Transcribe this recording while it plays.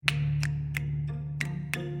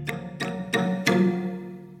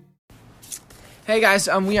Hey guys,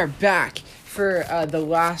 we are back for the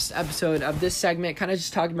last episode of this segment, kind of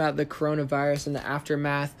just talking about the coronavirus and the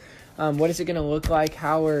aftermath. What is it going to look like?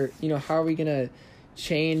 How are we going to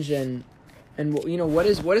change and what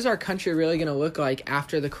is our country really going to look like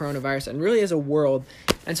after the coronavirus and really as a world?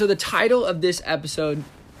 And so the title of this episode,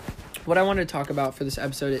 what I want to talk about for this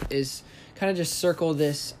episode is kind of just circle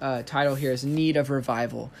this title here is need of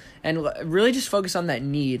revival, and really just focus on that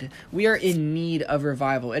need. We are in need of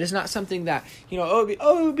revival. It is not something that it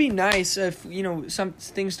would be nice if some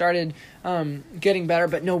things started getting better,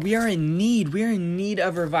 but no, we are in need. We are in need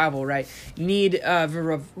of revival, right? Need of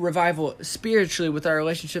revival spiritually with our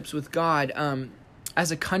relationships with God.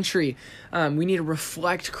 As a country, we need to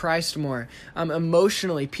reflect Christ more.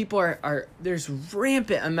 Emotionally, people are there's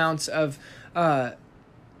rampant amounts of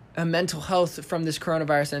mental health from this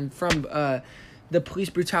coronavirus and from the police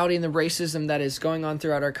brutality and the racism that is going on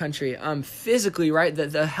throughout our country. Physically, right,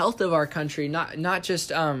 the health of our country, not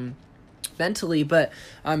just mentally, but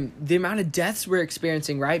the amount of deaths we're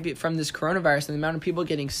experiencing, right, from this coronavirus and the amount of people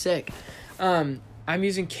getting sick. I'm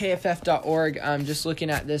using kff.org. Just looking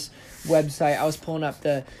at this website. I was pulling up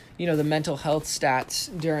the mental health stats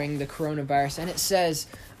during the coronavirus, and it says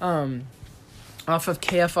off of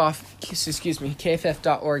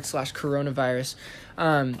kff.org/coronavirus,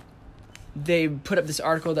 they put up this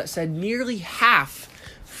article that said nearly half,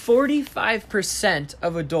 45%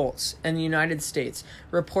 of adults in the United States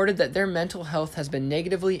reported that their mental health has been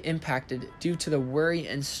negatively impacted due to the worry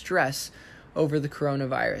and stress over the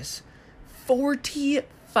coronavirus.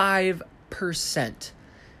 45%.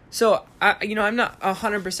 So I'm not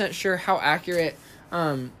 100% sure how accurate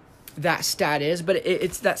that stat is, but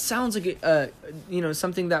that sounds like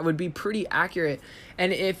something that would be pretty accurate.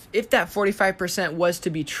 And if that 45% was to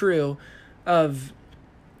be true of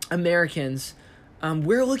Americans,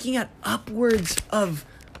 we're looking at upwards of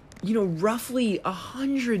roughly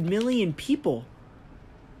 100 million people.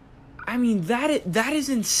 I mean, that is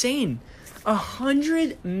insane.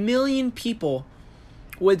 100 million people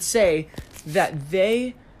would say that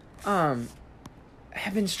they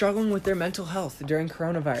have been struggling with their mental health during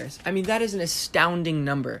coronavirus. I mean, that is an astounding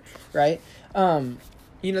number, right?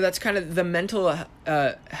 That's kind of the mental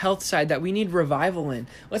health side that we need revival in.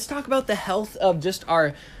 Let's talk about the health of just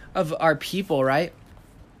our people, right?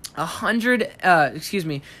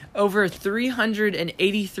 Over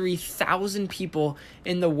 383,000 people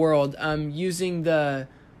in the world using this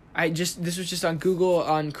was just on Google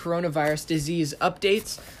on coronavirus disease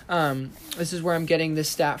updates. This is where I'm getting this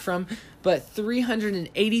stat from. But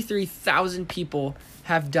 383,000 people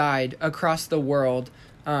have died across the world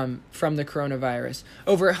from the coronavirus.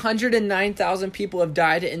 Over 109,000 people have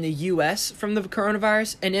died in the U.S. from the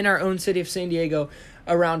coronavirus. And in our own city of San Diego,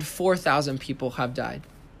 around 4,000 people have died.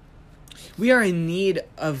 We are in need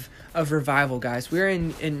of revival, guys. We are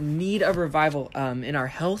in need of revival in our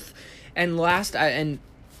health. And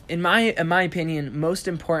in my opinion, most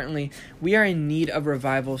importantly, we are in need of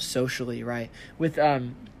revival socially, right? With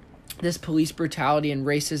this police brutality and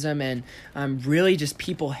racism and really just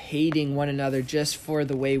people hating one another just for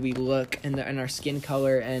the way we look and our skin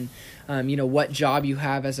color and what job you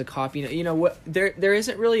have as a cop. There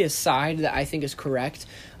isn't really a side that I think is correct.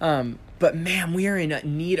 But man, we are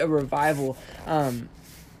in need of revival.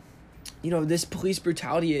 This police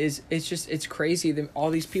brutality it's crazy. All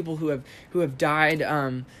these people who have died,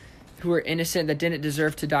 who are innocent, that didn't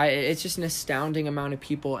deserve to die. It's just an astounding amount of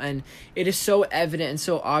people, and it is so evident and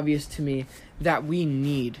so obvious to me that we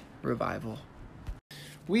need revival.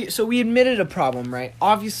 We admitted a problem, right?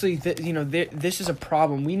 Obviously, this is a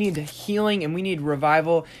problem. We need healing and we need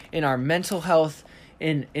revival in our mental health,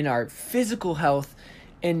 in our physical health,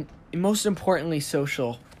 and most importantly,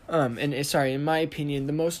 social. In my opinion,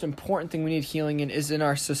 the most important thing we need healing in is in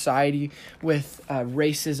our society with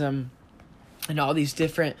racism and all these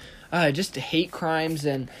different just hate crimes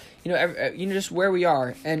and just where we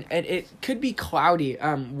are, and it could be cloudy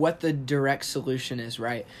what the direct solution is,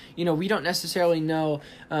 right? We don't necessarily know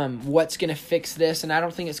what's going to fix this, and I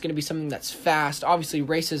don't think it's going to be something that's fast. Obviously,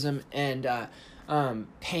 racism and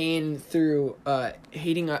pain through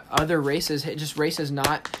hating other races, just races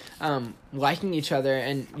not liking each other,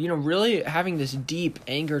 and really having this deep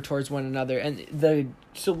anger towards one another. And the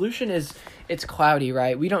solution is it's cloudy,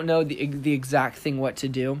 right? We don't know the exact thing what to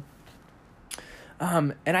do.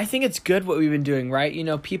 And I think it's good what we've been doing, right?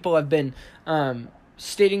 People have been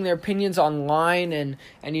stating their opinions online, and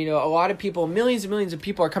a lot of people, millions and millions of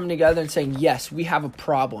people are coming together and saying, yes, we have a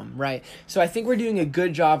problem, right? So I think we're doing a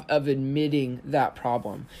good job of admitting that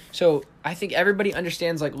problem. So I think everybody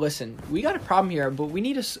understands, listen, we got a problem here, but we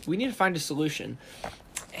need to find a solution.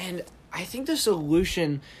 And I think the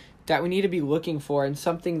solution that we need to be looking for, and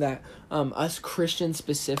something that us Christians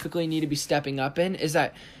specifically need to be stepping up in, is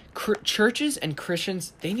that churches and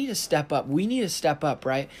Christians, they need to step up. We need to step up,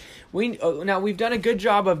 right? Now we've done a good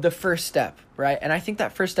job of the first step, right? And I think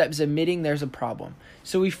that first step is admitting there's a problem.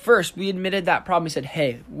 So we admitted that problem. We said,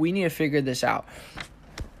 hey, we need to figure this out.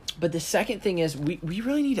 But the second thing is we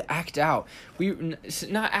really need to act out. We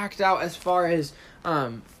not act out as far as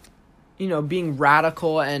being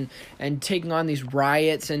radical and taking on these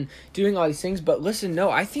riots and doing all these things. But listen,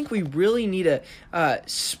 no, I think we really need to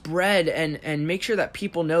spread and make sure that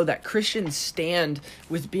people know that Christians stand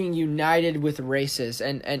with being united with races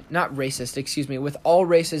and not racist, with all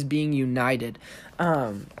races being united.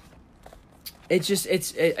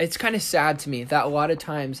 It's kind of sad to me that a lot of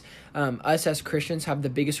times us as Christians have the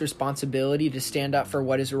biggest responsibility to stand up for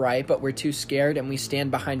what is right, but we're too scared and we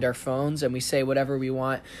stand behind our phones and we say whatever we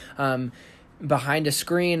want behind a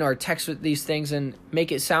screen or text with these things and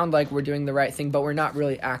make it sound like we're doing the right thing, but we're not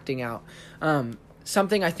really acting out.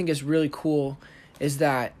 Something I think is really cool is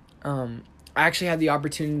that I actually had the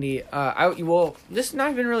opportunity. This is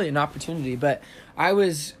not even really an opportunity, but I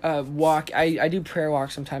was I do prayer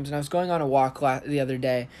walks sometimes, and I was going on a walk the other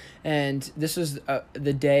day, and this was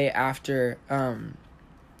the day after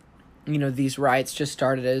these riots just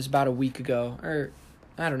started. It was about a week ago, or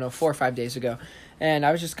I don't know, 4 or 5 days ago, and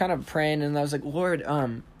I was just kind of praying, and I was like, Lord,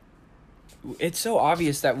 it's so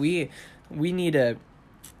obvious that we need to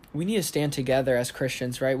stand together as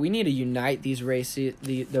Christians, right? We need to unite these races,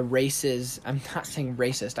 the races. I'm not saying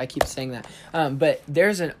racist. I keep saying that. But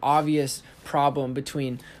there's an obvious problem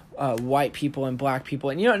between white people and black people,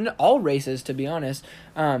 and all races, to be honest.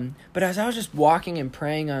 But as I was just walking and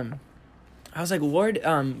praying, I was like, Lord,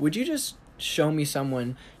 would you just show me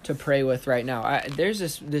someone to pray with right now? There's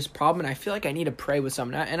this problem, and I feel like I need to pray with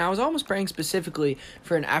someone. And I was almost praying specifically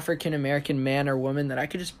for an African American man or woman that I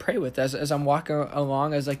could just pray with as I'm walking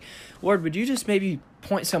along. I was like, Lord, would you just maybe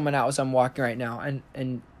point someone out as I'm walking right now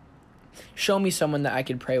and show me someone that I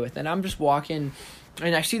could pray with? And I'm just walking,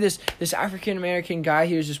 and I see this African American guy.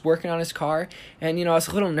 He was just working on his car, and I was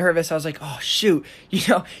a little nervous. I was like, oh shoot,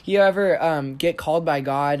 you ever get called by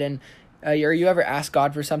God and or you ever ask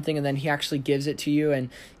God for something and then he actually gives it to you, and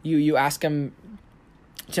you ask him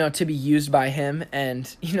to be used by him, and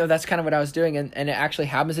that's kind of what I was doing, and it actually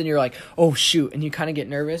happens, and you're like, oh shoot, and you kind of get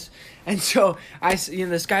nervous. And so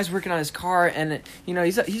this guy's working on his car, and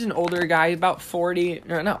he's an older guy, about 40,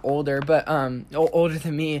 no, not older, but older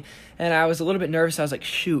than me, and I was a little bit nervous. I was like,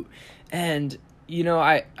 shoot. And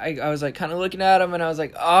I was like kind of looking at him, and I was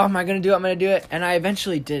like, oh, am I gonna do it? I'm gonna do it. And I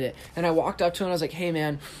eventually did it, and I walked up to him, and I was like, hey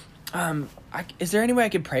man, is there any way I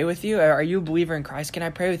could pray with you? Are you a believer in Christ? Can I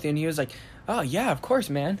pray with you? And he was like, oh yeah, of course,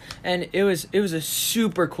 man. And it was a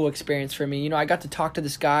super cool experience for me. I got to talk to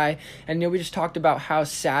this guy, and we just talked about how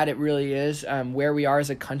sad it really is, where we are as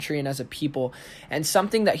a country and as a people. And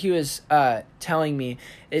something that he was telling me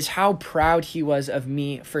is how proud he was of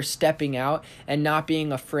me for stepping out and not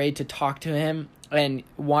being afraid to talk to him, and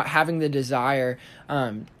having the desire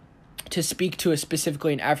to speak to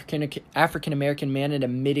specifically an African American man, and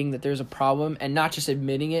admitting that there's a problem, and not just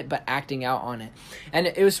admitting it, but acting out on it. And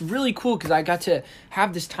it was really cool because I got to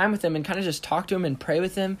have this time with him and kind of just talk to him and pray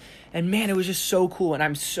with him. And man, it was just so cool. And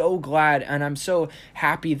I'm so glad, and I'm so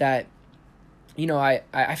happy that I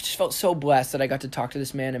just felt so blessed that I got to talk to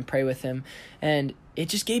this man and pray with him. And it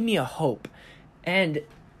just gave me a hope. And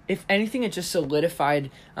if anything, it just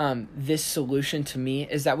solidified this solution to me,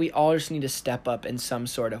 is that we all just need to step up in some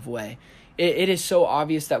sort of way. It is so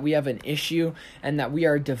obvious that we have an issue and that we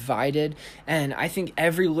are divided. And I think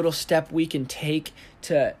every little step we can take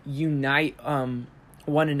to unite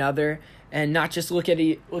one another, and not just look at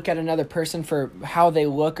another person for how they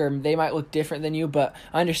look, or they might look different than you, but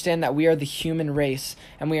understand that we are the human race,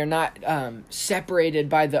 and we are not separated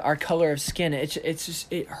by our color of skin.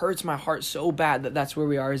 It hurts my heart so bad that that's where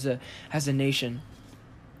we are as a nation.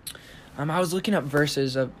 I was looking up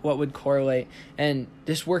verses of what would correlate, and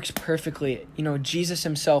this works perfectly. Jesus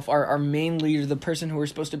himself, our main leader, the person who we're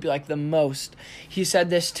supposed to be like the most, he said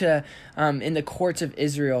this to in the courts of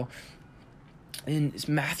Israel. In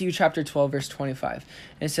Matthew chapter 12, verse 25,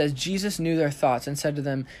 and it says, Jesus knew their thoughts and said to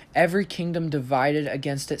them, every kingdom divided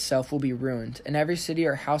against itself will be ruined, and every city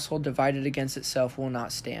or household divided against itself will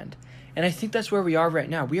not stand. And I think that's where we are right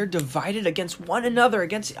now. We are divided against one another,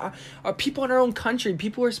 against our people in our own country.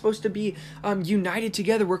 People are supposed to be united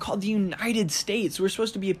together. We're called the United States. We're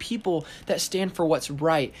supposed to be a people that stand for what's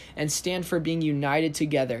right and stand for being united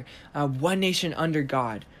together, one nation under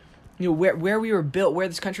God. Where we were built, where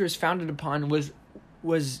this country was founded upon,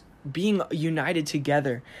 was being united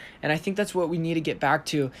together. And I think that's what we need to get back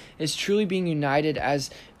to, is truly being united as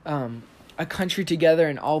a country together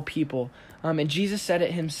and all people. And Jesus said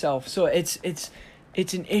it himself. So it's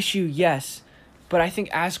an issue, yes, but I think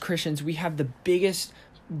as Christians we have the biggest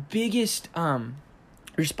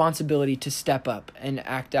responsibility to step up and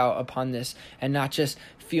act out upon this, and not just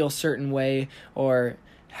feel a certain way or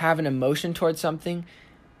have an emotion towards something,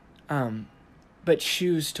 but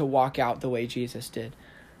choose to walk out the way Jesus did.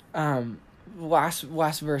 Last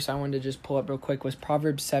verse I wanted to just pull up real quick was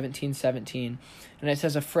Proverbs 17:17, and it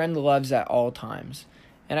says, "A friend loves at all times."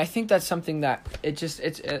 And I think that's something that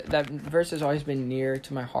that verse has always been near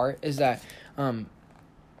to my heart, is that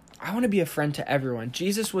I want to be a friend to everyone.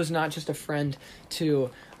 Jesus was not just a friend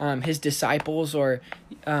to his disciples or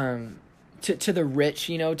to the rich,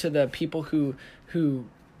 to the people who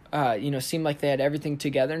seemed like they had everything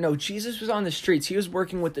together. No, Jesus was on the streets. He was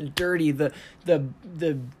working with the dirty, the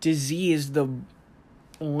diseased, the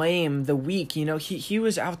lame, the weak. He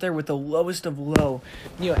was out there with the lowest of low.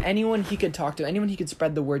 Anyone he could talk to, anyone he could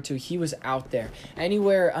spread the word to, he was out there.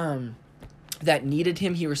 Anywhere that needed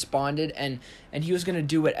him, he responded, and he was going to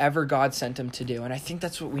do whatever God sent him to do. And I think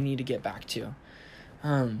that's what we need to get back to.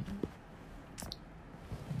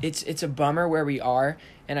 It's a bummer where we are,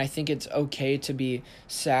 and I think it's okay to be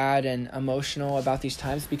sad and emotional about these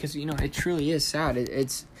times, because it truly is sad.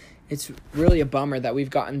 It's really a bummer that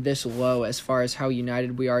we've gotten this low as far as how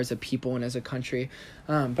united we are as a people and as a country.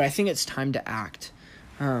 But I think it's time to act.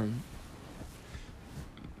 But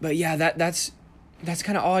yeah, that's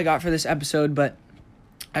kind of all I got for this episode, but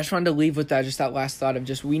I just wanted to leave with that last thought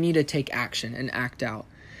of we need to take action and act out.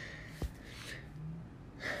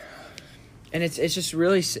 And it just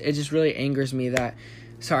really angers me that,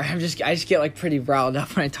 sorry, I just get pretty riled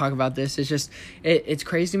up when I talk about this. It's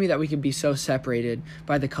crazy to me that we can be so separated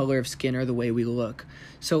by the color of skin or the way we look.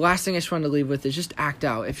 So last thing I just wanted to leave with is just act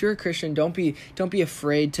out. If you're a Christian, don't be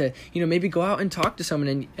afraid to, maybe go out and talk to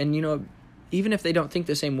someone and even if they don't think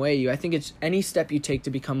the same way I think it's any step you take to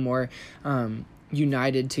become more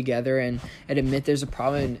united together and admit there's a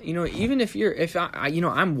problem. And, even if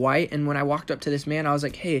I'm white, and when I walked up to this man, I was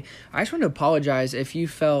like, hey, I just want to apologize if you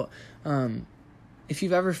felt, if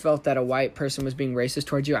you've ever felt that a white person was being racist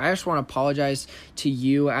towards you. I just want to apologize to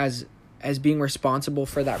you as being responsible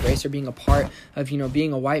for that race, or being a part of,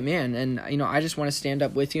 being a white man. And, I just want to stand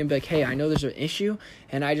up with you and be like, hey, I know there's an issue,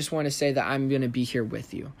 and I just want to say that I'm going to be here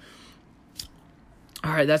with you.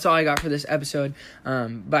 All right, that's all I got for this episode.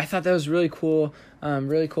 But I thought that was really cool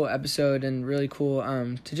episode, and really cool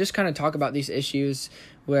to just kind of talk about these issues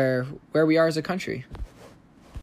where we are as a country.